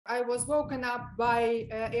I was woken up by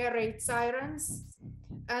air raid sirens.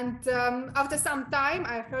 And after some time,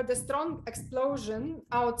 I heard a strong explosion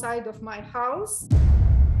outside of my house.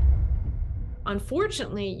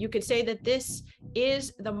 Unfortunately, you could say that this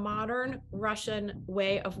is the modern Russian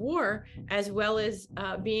way of war, as well as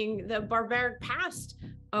being the barbaric past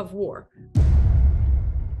of war.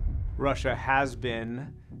 Russia has been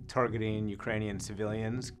targeting Ukrainian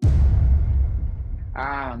civilians.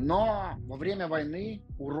 Но во время войны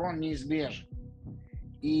урон неизбежен.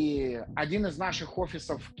 И один из наших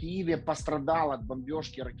офисов в Киеве пострадал от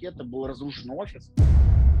бомбежки ракеты, был разрушен офис.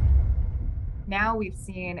 Now we've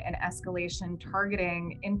seen an escalation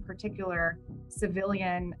targeting, in particular,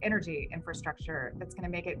 civilian energy infrastructure that's going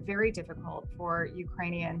to make it very difficult for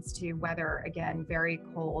Ukrainians to weather, again, very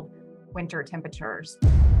cold winter temperatures.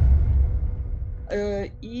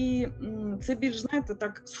 І це більш, знаєте,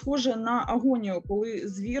 так схоже на агонію, коли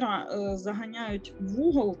звіра заганяють в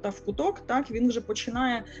угол та в куток, так, він вже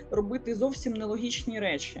починає робити зовсім нелогічні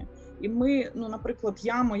речі. І ми, ну, наприклад,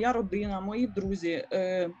 я, моя родина, мої друзі,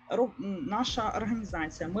 наша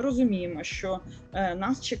організація, ми розуміємо, що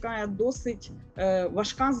нас чекає досить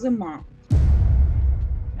важка зима.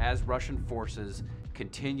 As Russian forces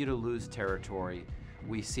continue to lose territory,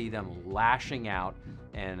 we see them lashing out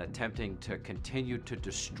and attempting to continue to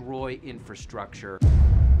destroy infrastructure.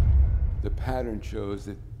 The pattern shows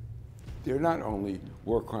that they're not only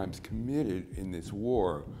war crimes committed in this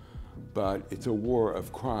war, but it's a war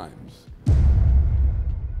of crimes.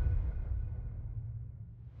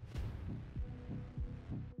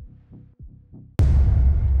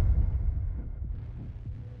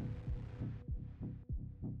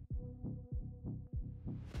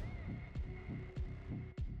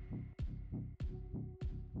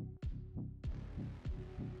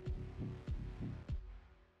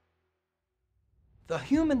 The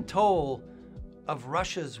human toll of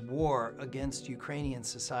Russia's war against Ukrainian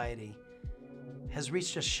society has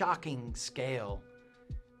reached a shocking scale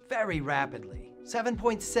very rapidly.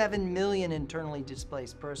 7.7 million internally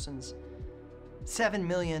displaced persons, 7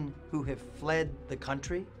 million who have fled the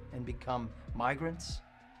country and become migrants,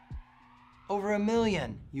 over 1 million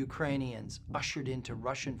Ukrainians ushered into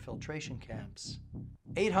Russian filtration camps,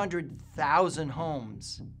 800,000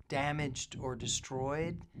 homes damaged or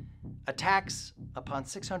destroyed, attacks upon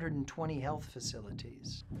 620 health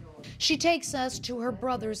facilities. She takes us to her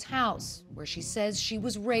brother's house, where she says she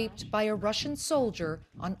was raped by a Russian soldier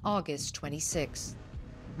on August 26th.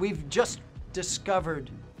 We've just discovered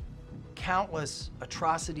countless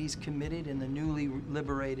atrocities committed in the newly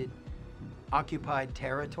liberated, occupied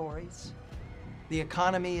territories. The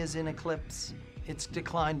economy is in eclipse. It's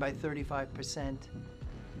declined by 35%.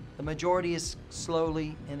 The majority is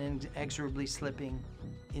slowly and inexorably slipping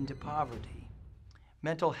into poverty.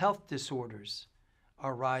 Mental health disorders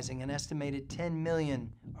are rising. An estimated 10 million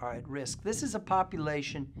are at risk. This is a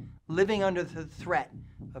population living under the threat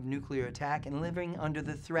of nuclear attack and living under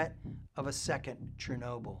the threat of a second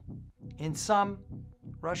Chernobyl. In sum,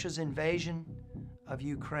 Russia's invasion of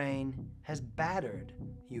Ukraine has battered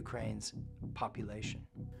Ukraine's population.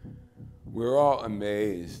 We're all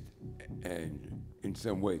amazed and in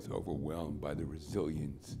some ways overwhelmed by the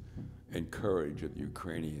resilience and courage of the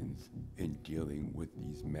Ukrainians in dealing with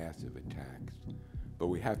these massive attacks. But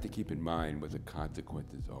we have to keep in mind what the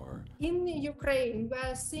consequences are. In Ukraine, we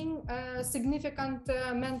are seeing significant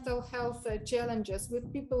mental health challenges with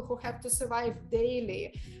people who have to survive daily.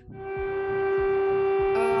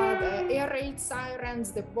 The air raid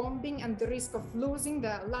sirens, the bombing, and the risk of losing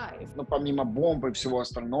their life. Но помимо бомб и всего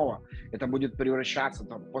остального, это будет превращаться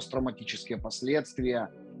в посттравматические последствия,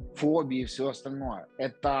 фобии и все остальное.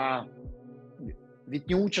 Это ведь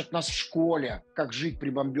не учат нас в школе, как жить при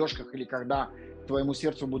бомбежках или когда твоему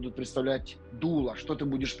сердцу будут представлять дуло, що ти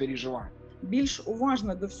будеш переживати. Більш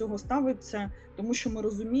уважно до всього ставиться, тому що ми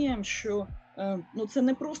розуміємо, що це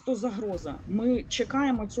не просто загроза. Ми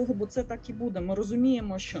чекаємо цього, бо це так і буде. Ми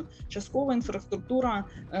розуміємо, що часткова інфраструктура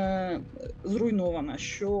зруйнована,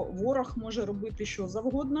 що ворог може робити що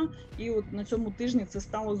завгодно, і от на цьому тижні це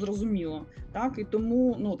стало зрозуміло. Так? І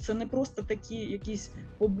тому це не просто такі якісь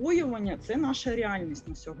побоювання, це наша реальність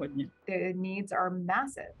на сьогодні. The needs are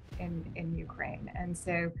massive in Ukraine. And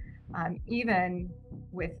so even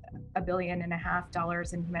with $1.5 billion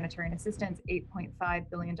in humanitarian assistance, $8.5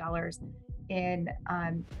 billion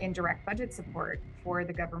in direct budget support for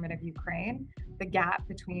the government of Ukraine, the gap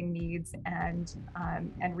between needs and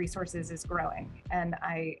resources is growing. And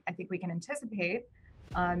I think we can anticipate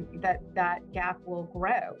that gap will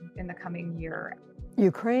grow in the coming year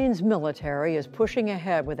Ukraine's military is pushing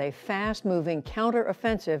ahead with a fast-moving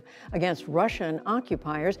counteroffensive against Russian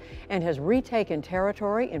occupiers and has retaken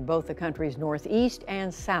territory in both the country's northeast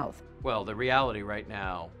and south. Well, the reality right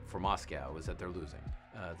now for Moscow is that they're losing.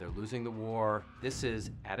 They're losing the war. This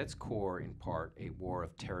is, at its core, in part, a war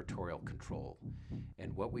of territorial control.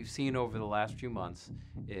 And what we've seen over the last few months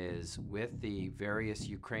is, with the various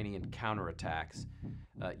Ukrainian counterattacks,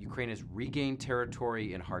 Ukraine has regained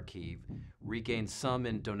territory in Kharkiv, regained some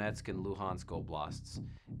in Donetsk and Luhansk oblasts,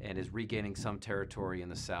 and is regaining some territory in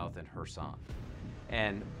the south in Kherson.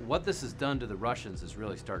 And what this has done to the Russians has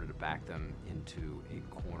really started to back them into a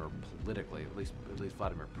corner politically, at least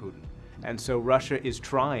Vladimir Putin. And so Russia is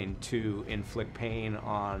trying to inflict pain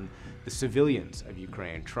on the civilians of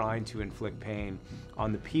Ukraine, trying to inflict pain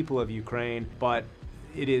on the people of Ukraine, but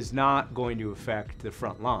it is not going to affect the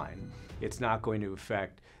front line. It's not going to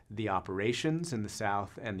affect the operations in the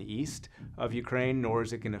south and the east of Ukraine, nor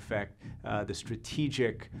is it going to affect the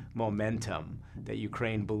strategic momentum that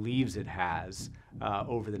Ukraine believes it has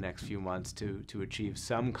over the next few months to achieve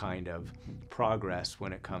some kind of progress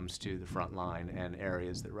when it comes to the front line and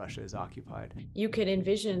areas that Russia has occupied. You could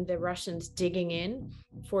envision the Russians digging in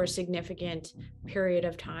for a significant period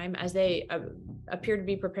of time, as they appear to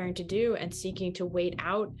be preparing to do, and seeking to wait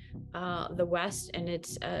out the West and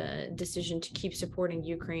its decision to keep supporting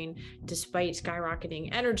Ukraine despite skyrocketing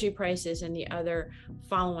energy prices and the other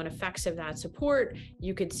follow-on effects of that support.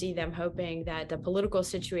 You could see them hoping that the political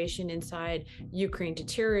situation inside Ukraine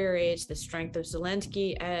deteriorates, the strength of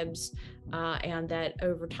Zelensky ebbs, and that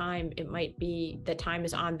over time it might be that time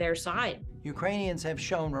is on their side. Ukrainians have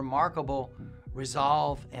shown remarkable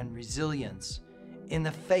resolve and resilience in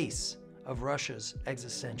the face of Russia's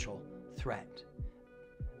existential threat.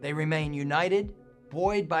 They remain united,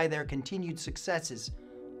 buoyed by their continued successes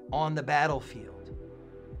on the battlefield.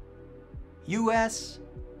 U.S.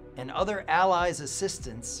 and other allies'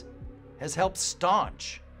 assistance has helped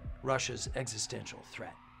staunch Russia's existential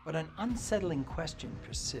threat. But an unsettling question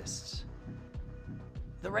persists.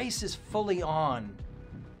 The race is fully on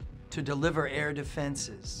to deliver air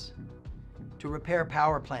defenses, to repair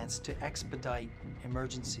power plants, to expedite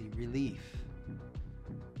emergency relief.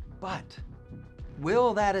 But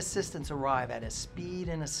will that assistance arrive at a speed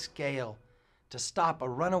and a scale to stop a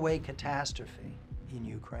runaway catastrophe in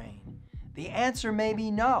Ukraine? The answer may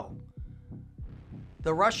be no.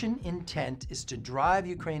 The Russian intent is to drive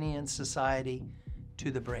Ukrainian society to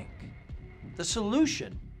the brink. The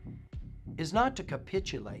solution is not to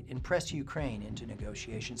capitulate and press Ukraine into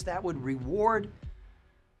negotiations. That would reward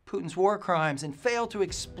Putin's war crimes and fail to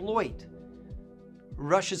exploit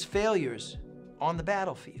Russia's failures on the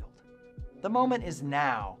battlefield. The moment is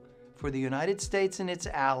now for the United States and its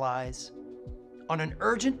allies, on an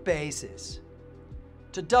urgent basis,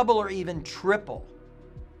 to double or even triple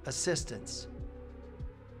assistance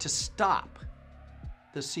to stop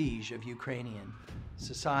the siege of Ukrainian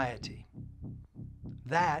society.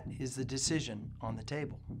 That is the decision on the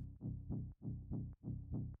table.